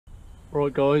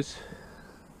Right guys,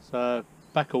 so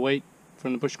back a week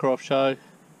from the Bushcraft show.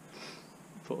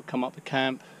 Thought I'd come up to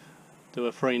camp, do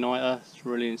a free nighter. It's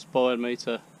really inspired me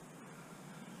to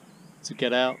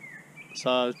get out.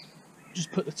 So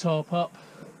just put the tarp up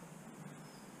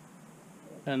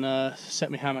and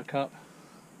set my hammock up.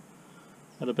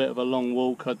 Had a bit of a long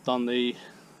walk. I'd done the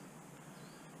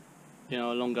a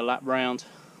longer lap round,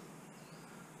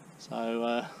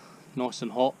 so nice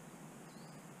and hot.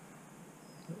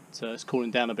 But, it's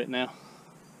cooling down a bit now.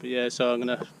 But yeah, so I'm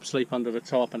going to sleep under the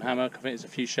tarp and hammock. I think there's a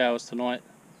few showers tonight,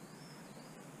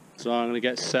 so I'm going to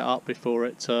get set up before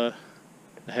the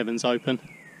heavens open.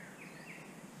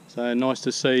 So nice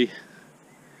to see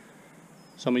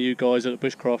some of you guys at the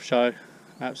Bushcraft show.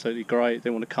 Absolutely great. They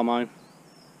want to come home.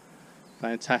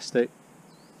 Fantastic.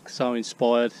 So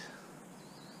inspired.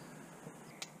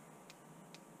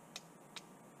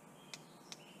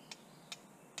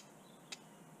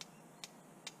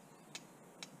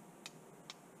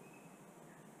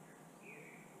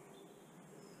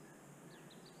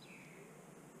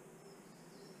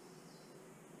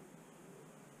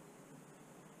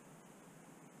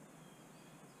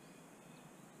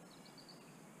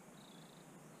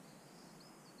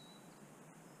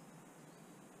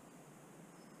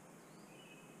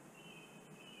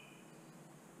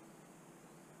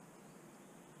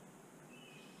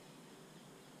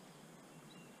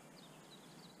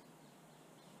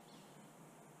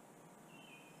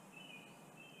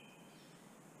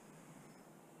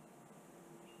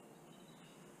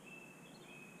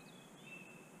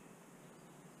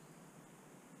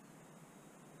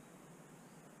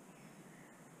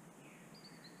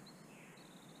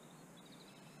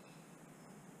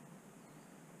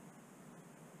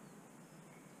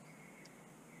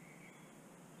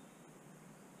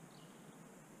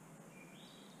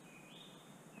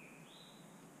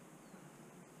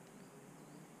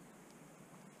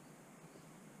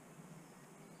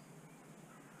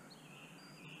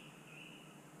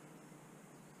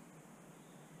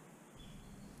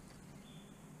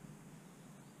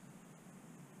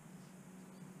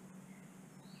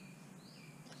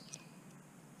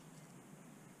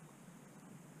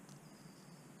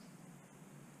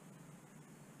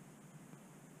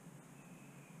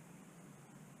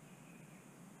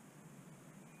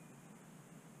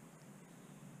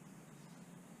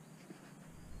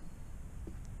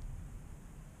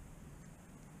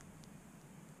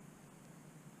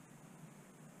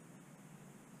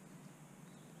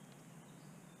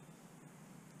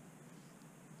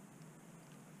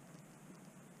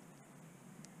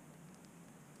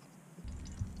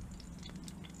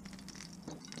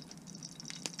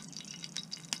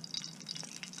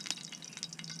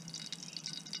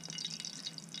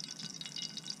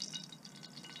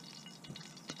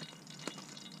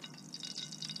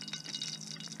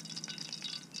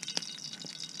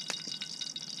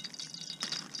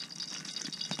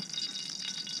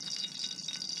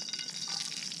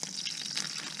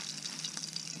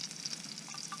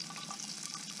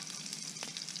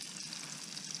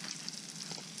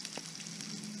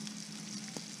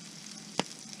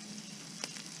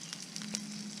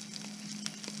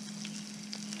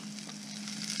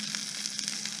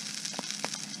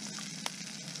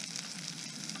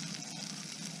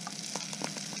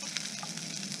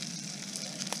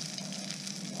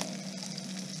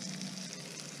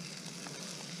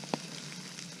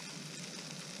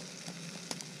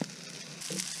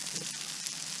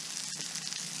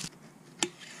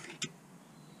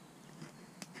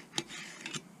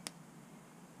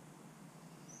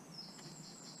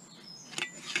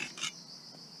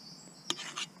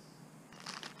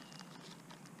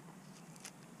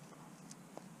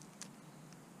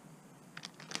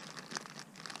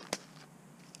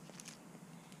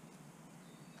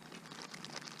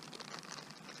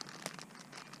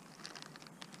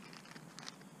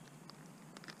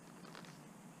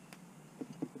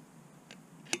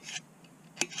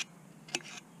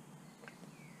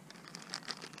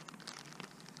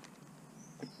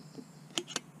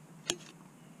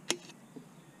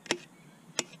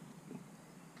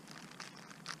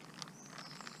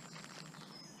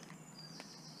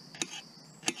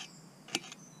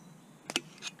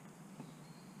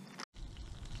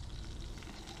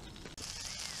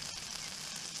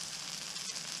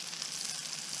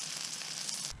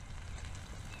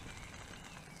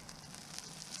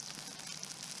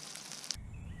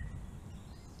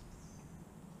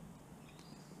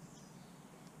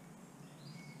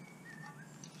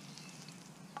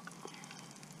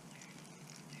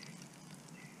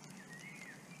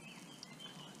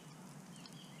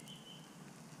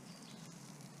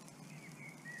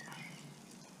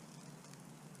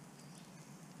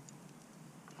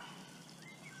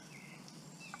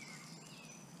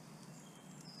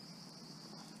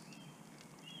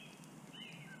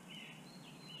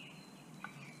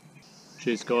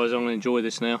 Cheers guys, I'm going to enjoy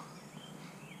this now.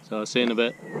 So I'll see you in a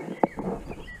bit.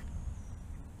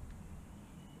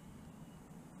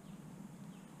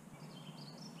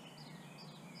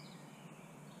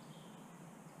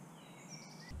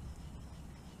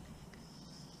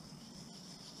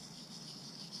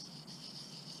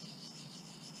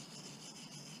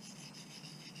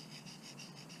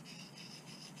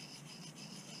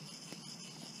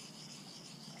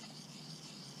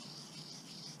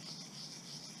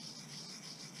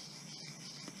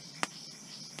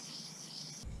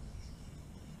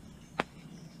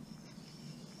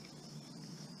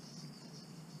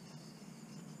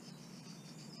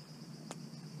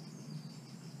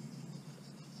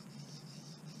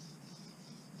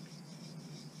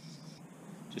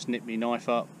 Just nipped my knife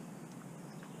up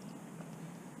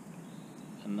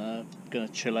and gonna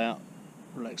chill out,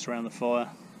 relax around the fire.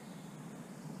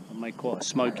 I made quite a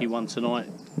smoky one tonight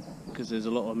because there's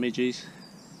a lot of midges.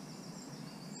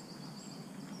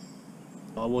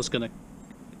 I was gonna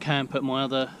camp at my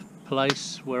other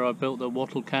place where I built the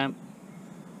wattle camp,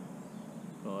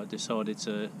 but I decided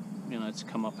to, to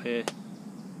come up here.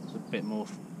 It's a bit more,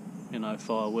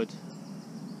 firewood.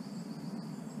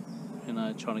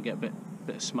 Trying to get a bit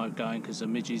of smoke going because the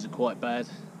midges are quite bad,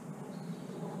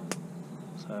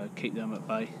 so keep them at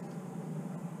bay.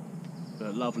 But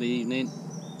a lovely evening,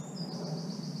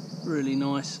 really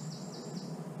nice.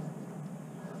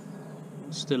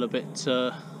 Still a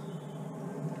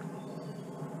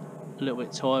little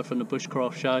bit tired from the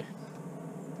Bushcraft show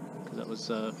because that was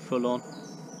full on.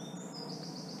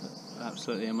 But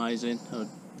absolutely amazing. I'd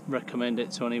recommend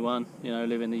it to anyone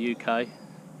live in the UK.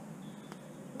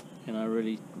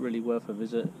 Really worth a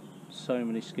visit. So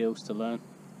many skills to learn.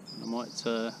 I might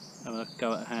have a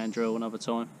go at a hand drill another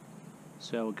time,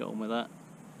 see how we get on with that.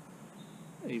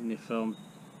 Even if I'm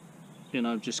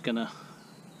just gonna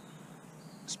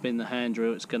spin the hand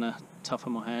drill, it's gonna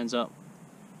toughen my hands up,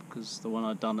 because the one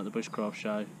I'd done at the Bushcraft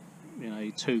show,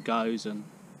 two goes and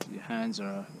your hands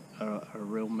are a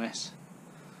real mess.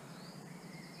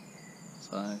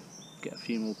 So get a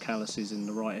few more calluses in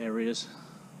the right areas,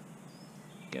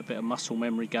 get a bit of muscle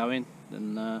memory going,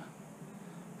 then I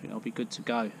think I'll be good to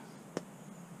go.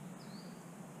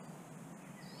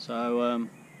 So I'm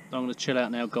going to chill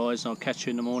out now guys, and I'll catch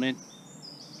you in the morning.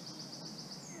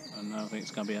 And I think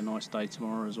it's going to be a nice day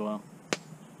tomorrow as well.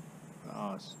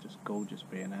 Oh, it's just gorgeous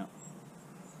being out.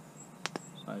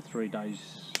 So 3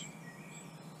 days,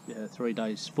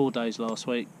 4 days last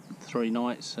week, 3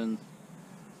 nights, and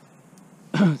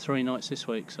 3 nights this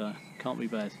week, so can't be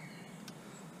bad.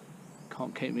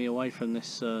 Can't keep me away from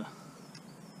this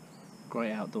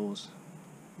great outdoors.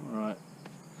 Alright,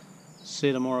 see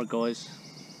you tomorrow guys.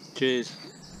 Cheers.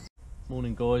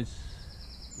 Morning guys,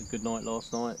 a good night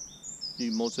last night.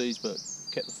 Few mozzies, but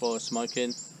kept the fire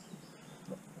smoking,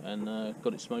 and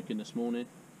got it smoking this morning.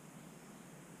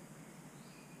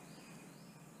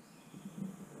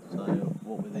 So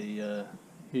what with the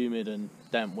humid and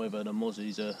damp weather, the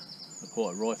mozzies are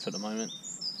quite rife at the moment.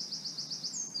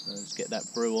 So let's get that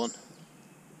brew on.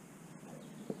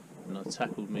 And I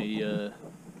tackled me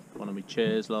one of my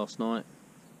chairs last night,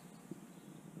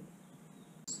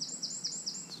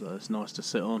 so it's nice to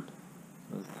sit on.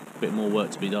 A bit more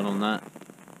work to be done on that.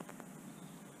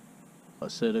 Like I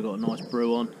said, I got a nice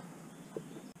brew on.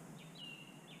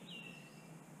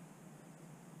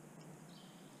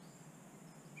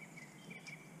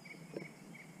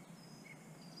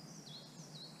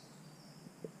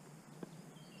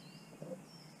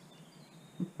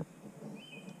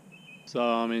 So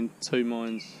I'm in 2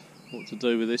 minds what to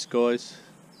do with this guys,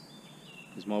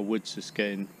 because my wood's just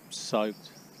getting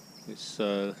soaked. It's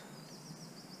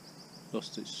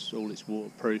lost all its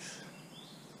waterproof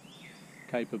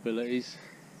capabilities.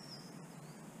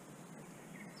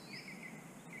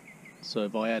 So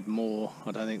if I add more,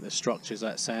 I don't think the structure's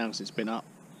that sound, because it's been up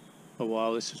a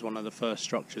while. This is one of the first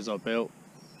structures I built.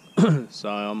 So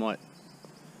I might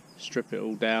strip it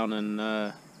all down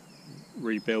and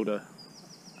rebuild a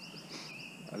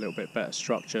little bit better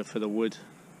structure for the wood,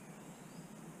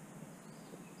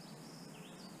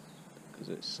 because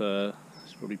it's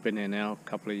probably been here now a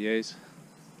couple of years.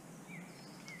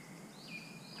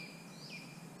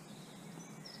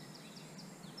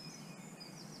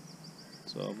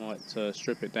 So I might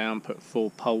strip it down, put 4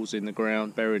 poles in the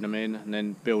ground, bury them in, and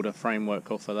then build a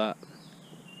framework off of that.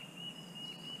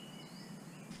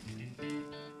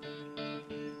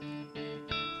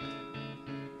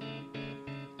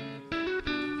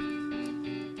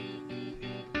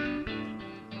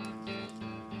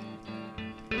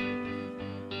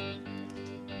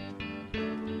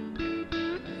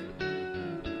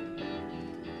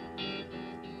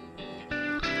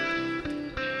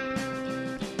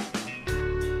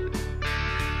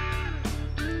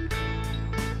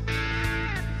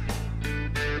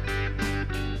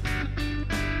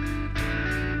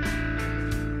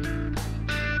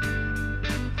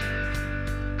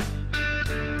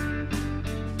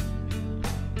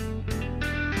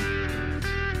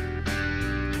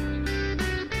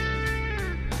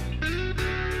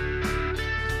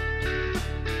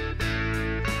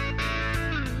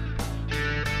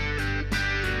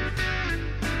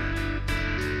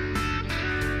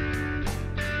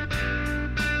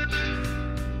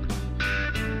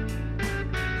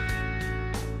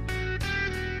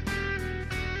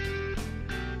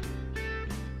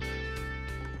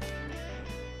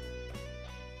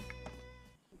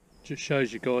 Just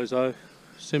shows you guys though,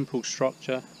 simple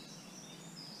structure,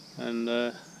 and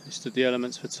it stood the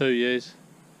elements for 2 years,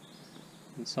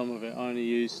 and some of it only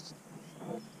used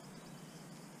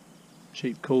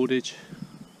cheap cordage.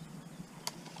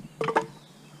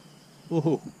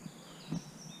 Ooh.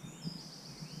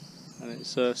 And it's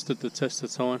stood the test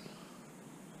of time.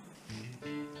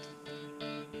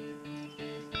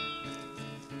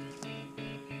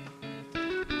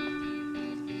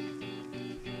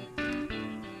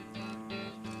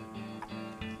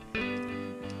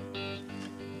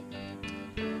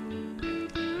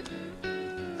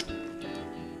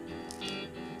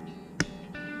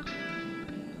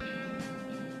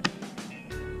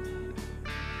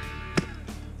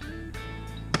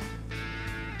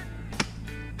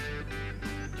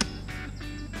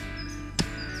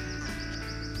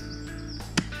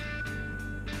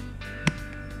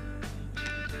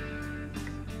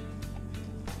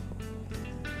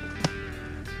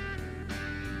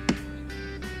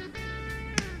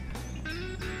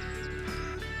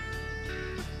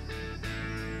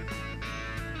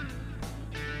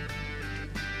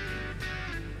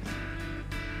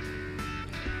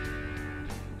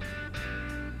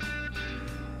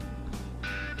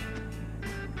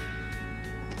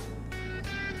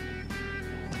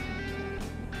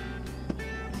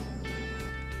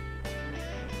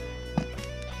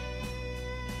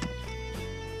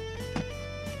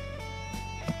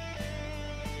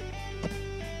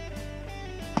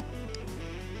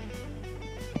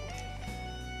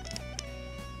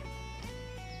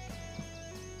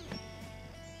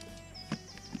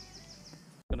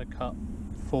 Going to cut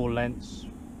 4 lengths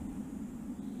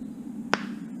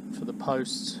for the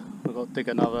posts. We've got to dig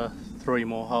another 3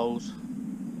 more holes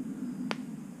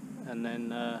and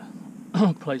then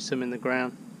place them in the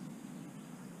ground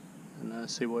and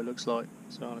see what it looks like.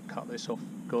 So I'm going to cut this off,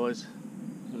 guys,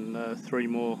 and 3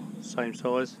 more same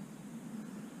size.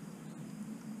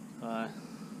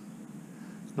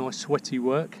 Nice sweaty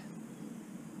work,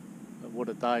 but what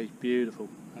a day, beautiful,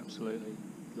 absolutely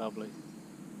lovely.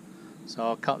 So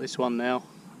I'll cut this one now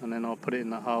and then I'll put it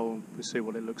in the hole and we'll see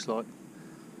what it looks like.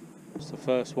 It's the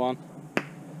first one,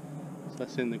 so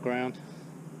that's in the ground.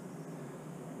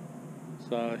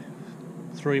 So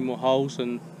 3 more holes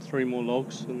and 3 more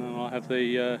logs, and then I'll have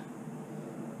the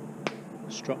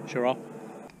structure up.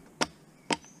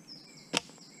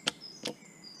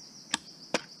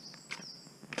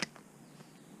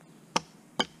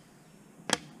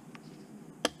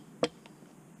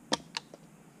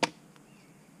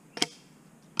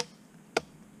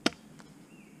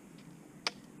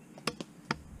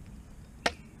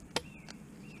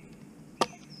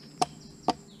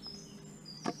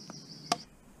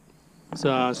 So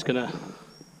I'm just going to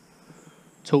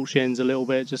torch the ends a little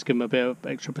bit, just give them a bit of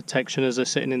extra protection as they're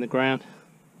sitting in the ground.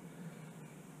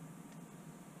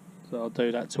 So I'll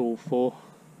do that to all 4.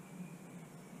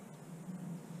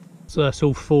 So that's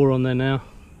all 4 on there now.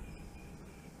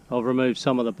 I've removed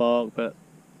some of the bark, but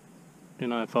you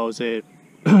know, if I was here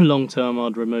long term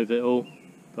I'd remove it all,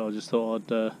 but I just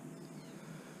thought I'd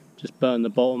just burn the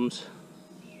bottoms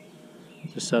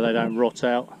just so they don't rot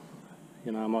out.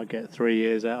 You know, I might get 3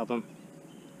 years out of them.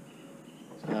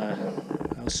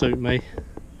 That'll suit me.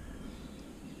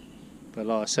 But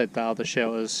like I said, that other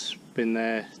shelter's been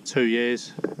there 2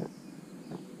 years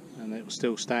and it was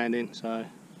still standing, so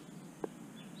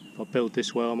if I build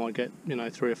this well I might get, you know,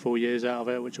 3 or 4 years out of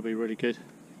it, which will be really good,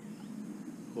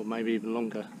 or maybe even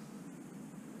longer.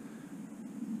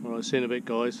 Alright, see you in a bit,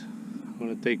 guys. I'm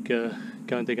going to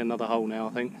go and dig another hole now,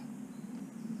 I think,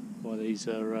 while these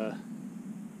are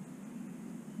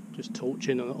just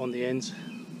torching on the ends.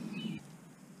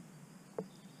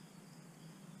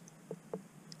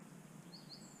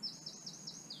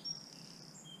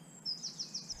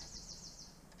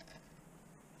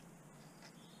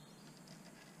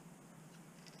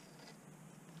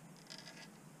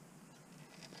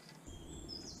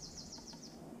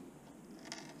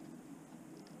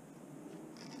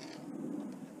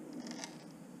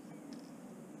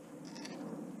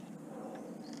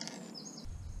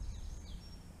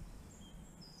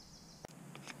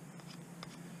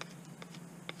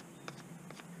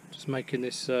 Just making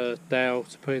this dowel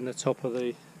to put in the top of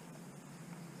the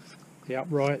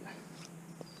upright.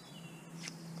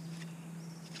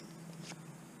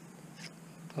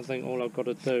 I think all I've got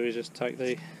to do is just take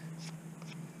the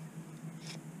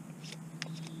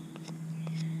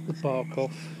bark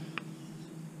off.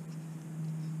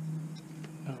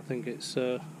 I think it's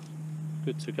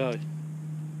good to go.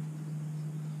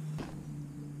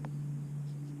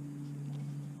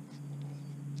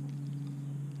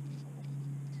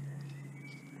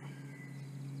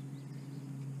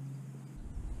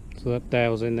 So that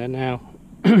dowel's in there now.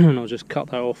 And I'll just cut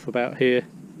that off about here.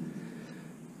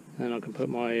 Then I can put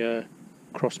my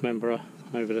cross member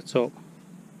over the top.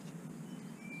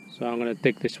 So I'm going to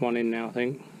dig this one in now, I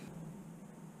think.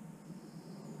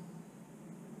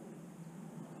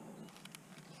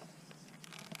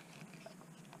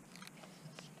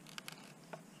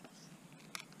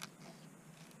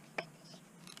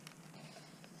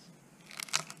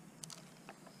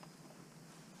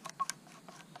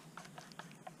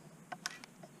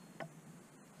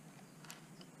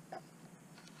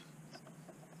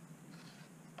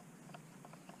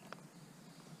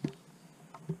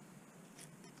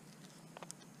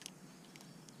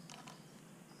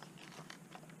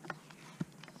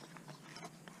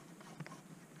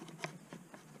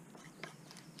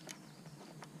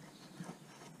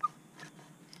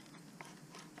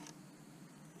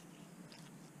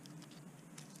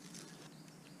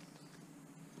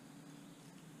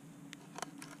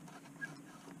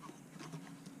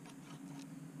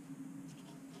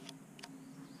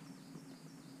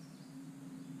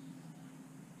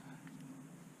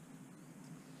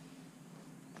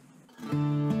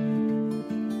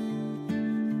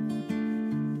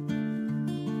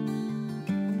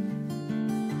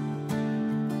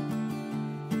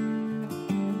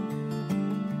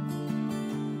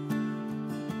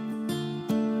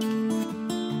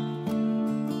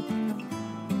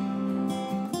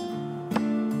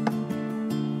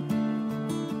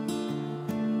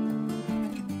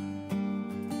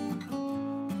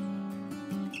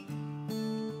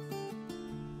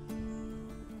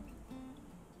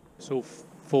 It's all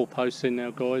 4 posts in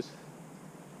now, guys.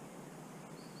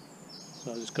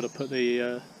 So I just got to put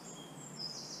the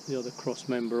other cross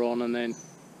member on and then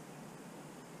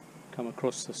come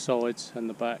across the sides and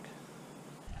the back.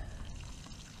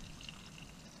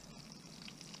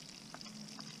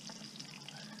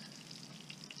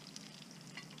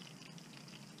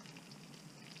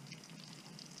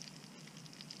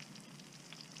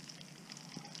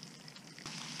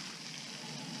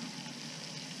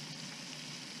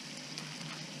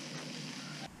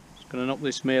 Gonna knock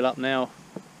this meal up now.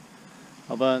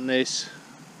 I've earned this.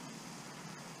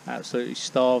 Absolutely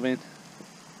starving.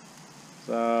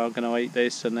 So I'm gonna eat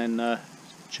this and then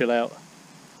chill out.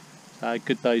 So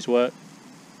good day's work.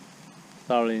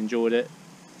 Thoroughly enjoyed it.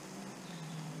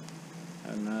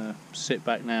 And sit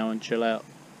back now and chill out.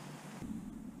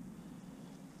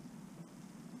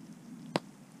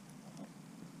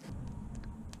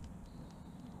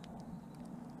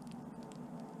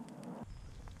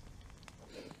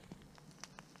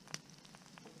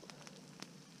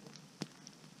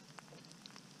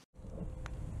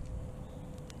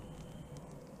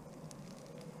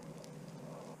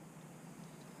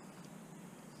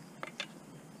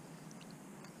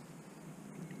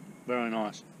 Very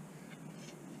nice.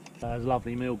 That was a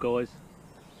lovely meal, guys.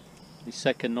 The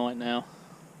second night now.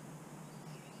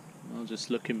 I'm just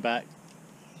looking back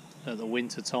at the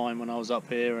winter time when I was up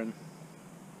here and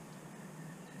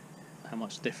how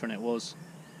much different it was.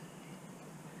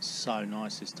 It's so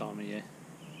nice this time of year.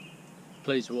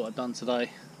 Pleased with what I've done today,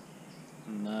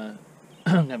 and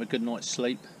have a good night's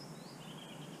sleep.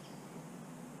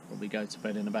 Probably go to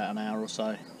bed in about an hour or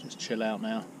so. Just chill out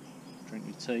now, drink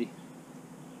your tea.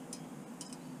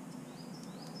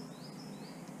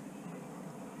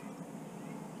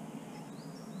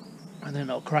 And then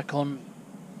I'll crack on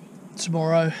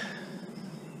tomorrow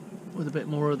with a bit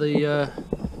more of the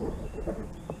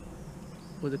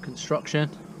with the construction.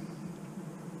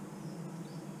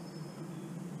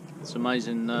 It's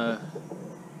amazing how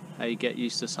you get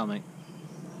used to something.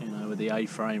 You know, with the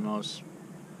A-frame, I was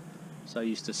so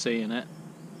used to seeing it,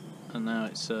 and now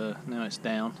it's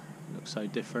down. It looks so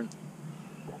different.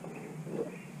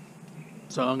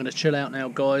 So I'm going to chill out now,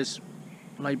 guys.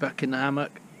 Lay back in the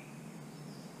hammock.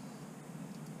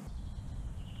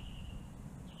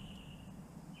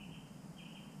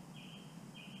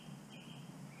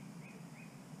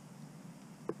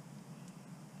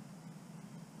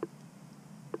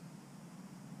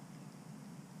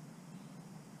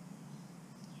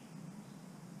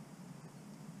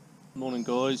 Morning,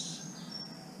 guys.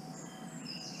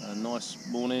 A nice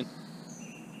morning.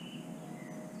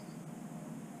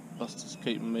 Buster's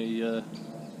keeping me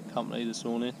company this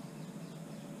morning.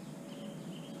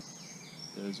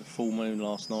 There was a full moon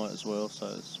last night as well, so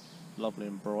it's lovely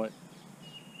and bright.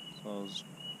 So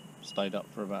I stayed up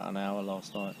for about an hour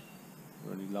last night.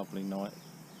 Really lovely night.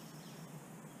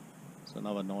 It's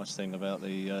another nice thing about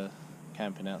the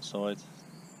camping outside.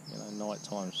 You know, night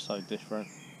time's so different.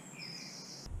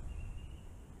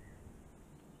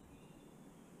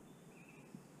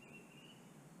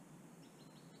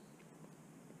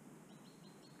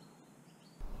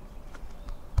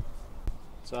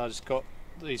 So I just got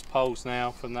these poles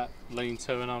now from that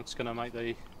lean-to, and I'm just going to make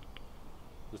the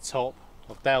top.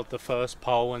 I've dowed the first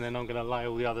pole, and then I'm going to lay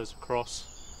all the others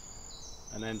across,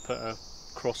 and then put a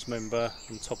cross member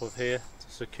on top of here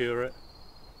to secure it,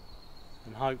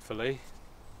 and hopefully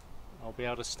I'll be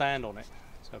able to stand on it,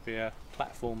 so it'll be a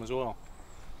platform as well.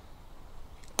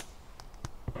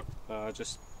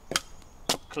 Just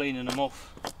cleaning them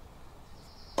off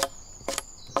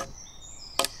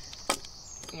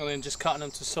and then just cutting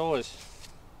them to size.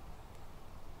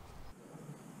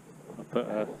 I put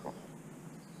a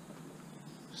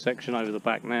section over the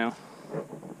back now.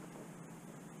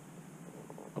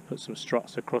 I'll put some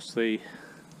struts across the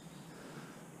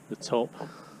top,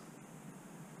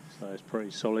 so it's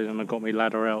pretty solid, and I've got my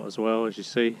ladder out as well, as you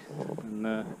see,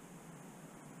 and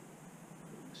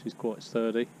she's quite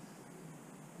sturdy.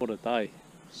 What a day,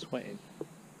 sweating.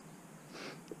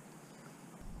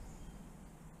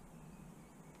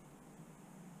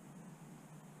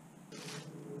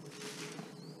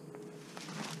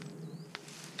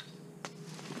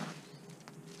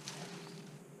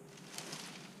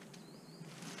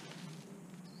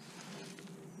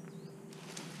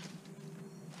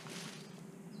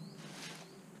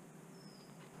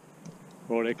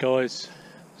 Right guys,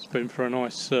 it's been for a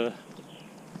nice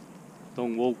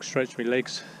long walk, stretched my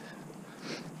legs.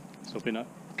 So I've been at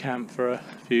camp for a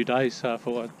few days, so I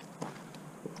thought I'd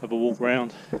have a walk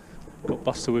round. Got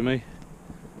Buster with me.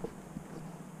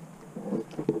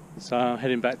 So I'm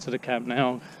heading back to the camp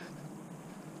now.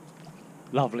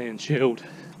 Lovely and chilled.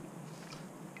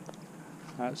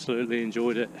 Absolutely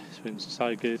enjoyed it. It's been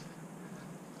so good.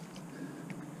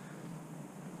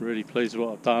 Really pleased with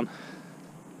what I've done.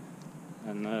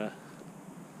 And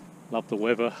love the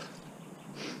weather,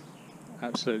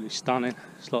 absolutely stunning.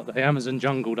 It's like the Amazon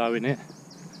jungle though in here.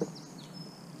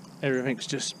 Everything's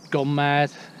just gone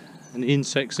mad, and the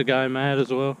insects are going mad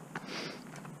as well.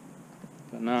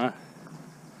 But no,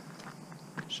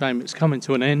 shame it's coming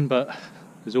to an end, but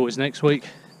there's always next week.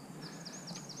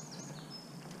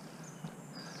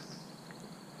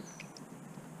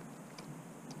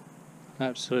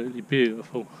 Absolutely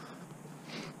beautiful.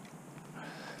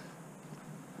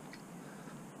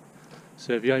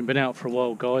 So if you ain't been out for a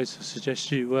while guys, I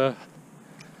suggest you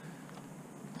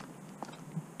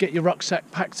get your rucksack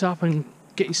packed up and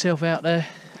get yourself out there.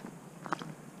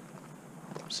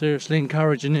 Seriously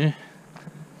encouraging you.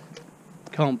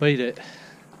 Can't beat it.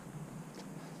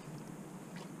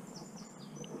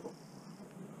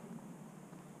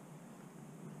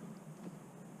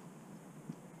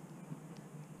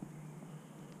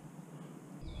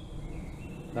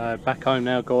 Back home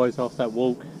now guys after that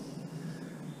walk.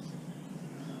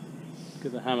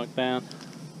 Get the hammock down,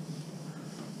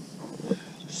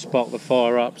 just spark the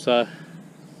fire up, so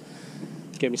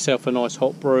get myself a nice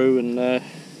hot brew and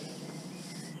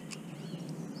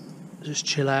just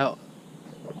chill out.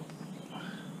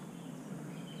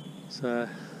 It's a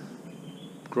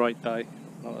great day,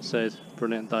 like I said,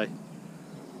 brilliant day.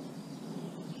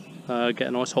 Get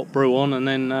a nice hot brew on, and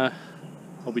then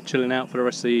I'll be chilling out for the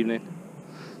rest of the evening.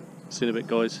 See you in a bit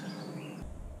guys.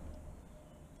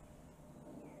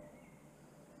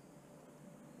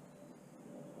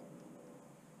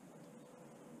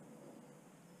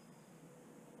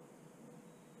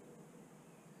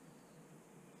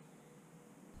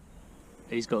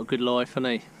 He's got a good life, hasn't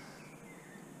he?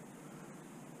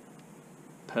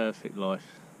 Perfect life.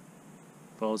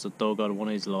 If I was a dog, I'd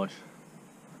want his life.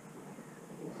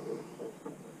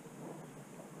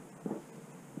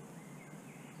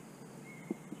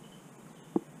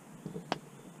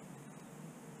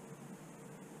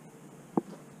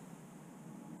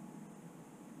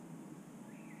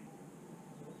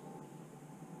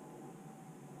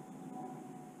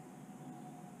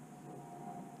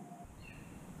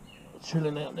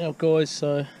 Chilling out now guys,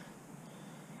 so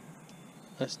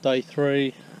that's day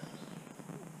 3,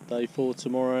 day 4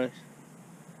 tomorrow.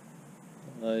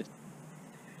 Have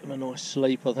a nice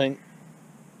sleep I think,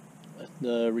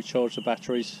 recharge the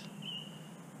batteries,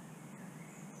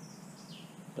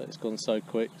 but it's gone so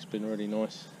quick, it's been really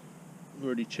nice,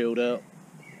 really chilled out.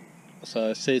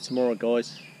 So see you tomorrow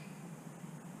guys.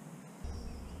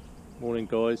 Morning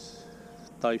guys,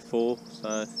 day 4,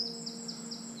 so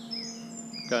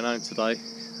going home today.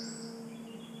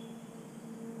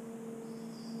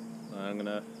 I'm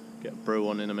gonna get a brew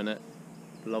on in a minute.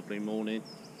 Lovely morning.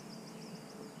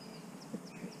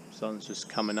 Sun's just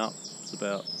coming up. It's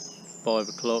about 5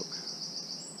 o'clock.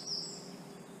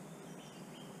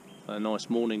 A nice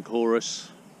morning chorus.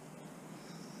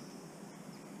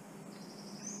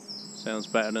 Sounds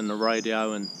better than the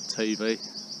radio and TV.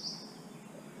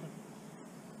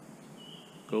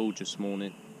 Gorgeous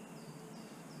morning.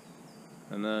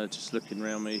 and just looking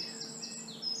around me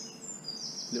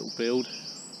little build.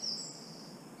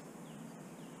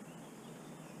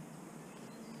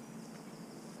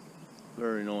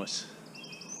 Very nice.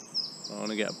 I want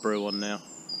to get a brew on now.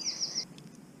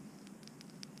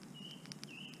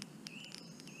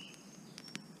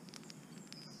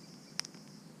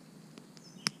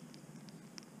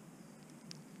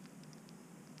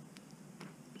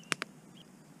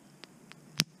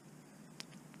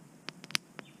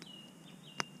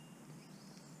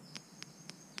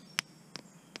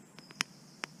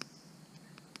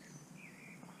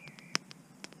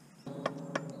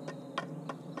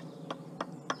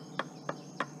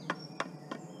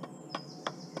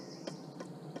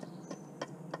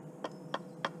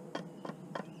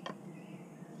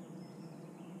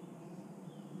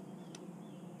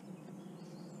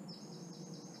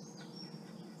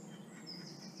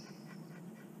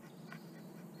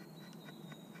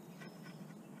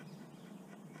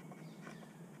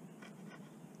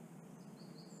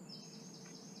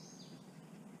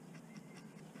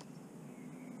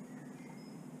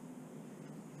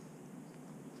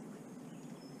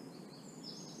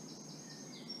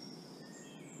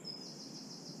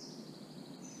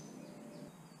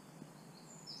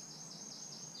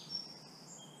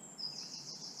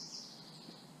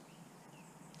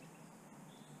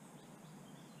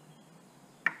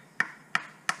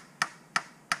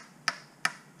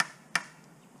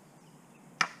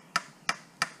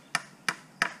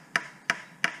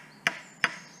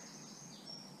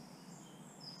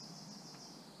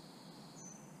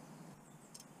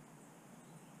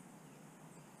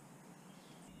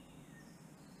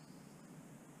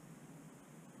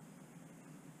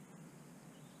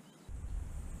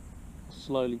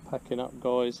 Slowly packing up,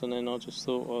 guys, and then I just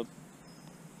thought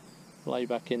I'd lay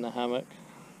back in the hammock.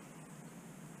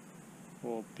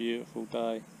 What a beautiful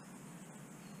day.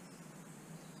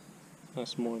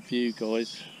 That's my view,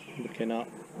 guys, looking up.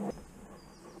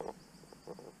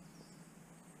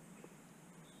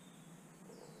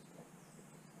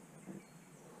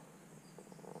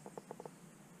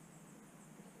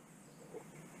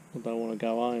 I don't want to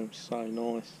go home, it's so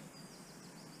nice.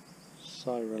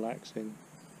 So relaxing.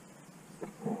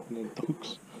 And the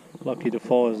dog's lucky the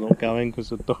fire's not going, because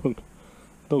the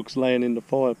dog's laying in the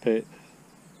fire pit.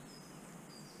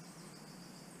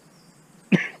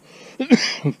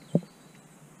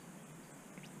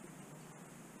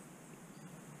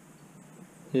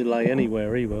 He'll lay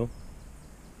anywhere, he will.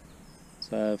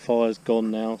 So fire's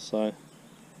gone now, so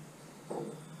I'll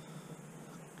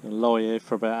lie here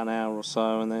for about an hour or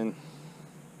so, and then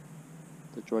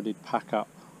the dreaded pack up.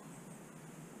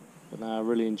 But no, I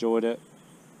really enjoyed it.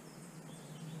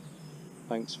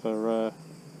 Thanks for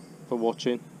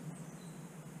watching,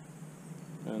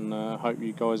 and hope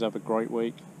you guys have a great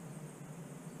week.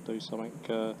 Do something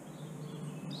good.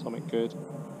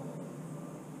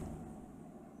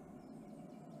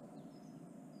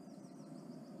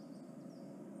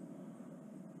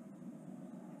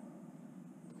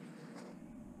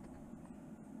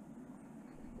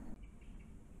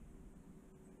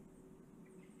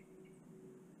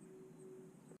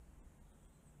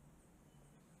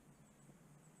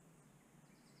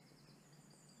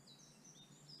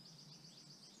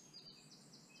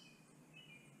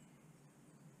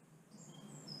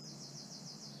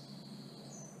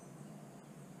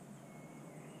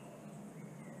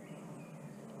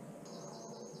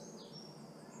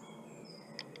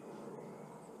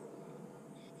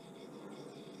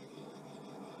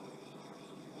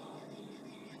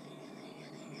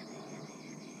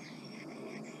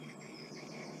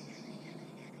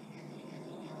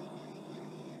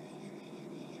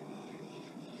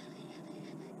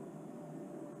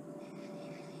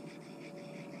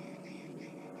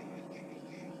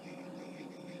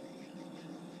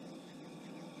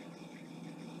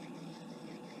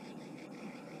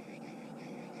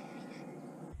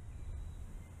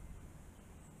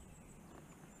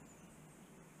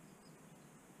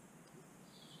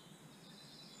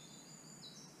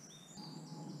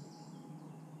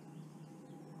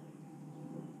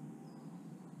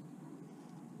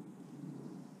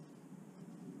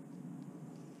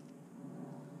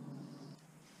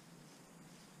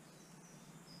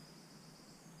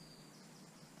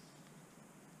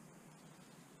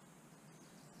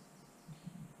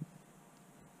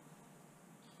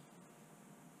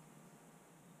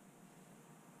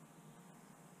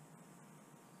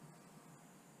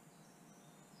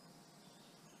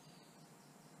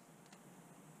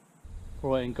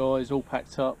 Right, and guys, all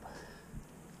packed up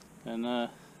and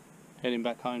heading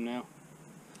back home now.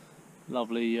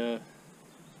 Lovely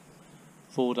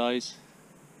 4 days.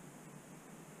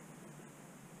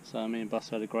 So me and Bus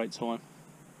had a great time.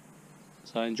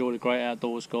 So enjoy the great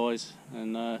outdoors, guys,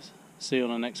 and see you on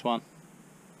the next one.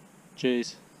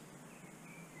 Cheers.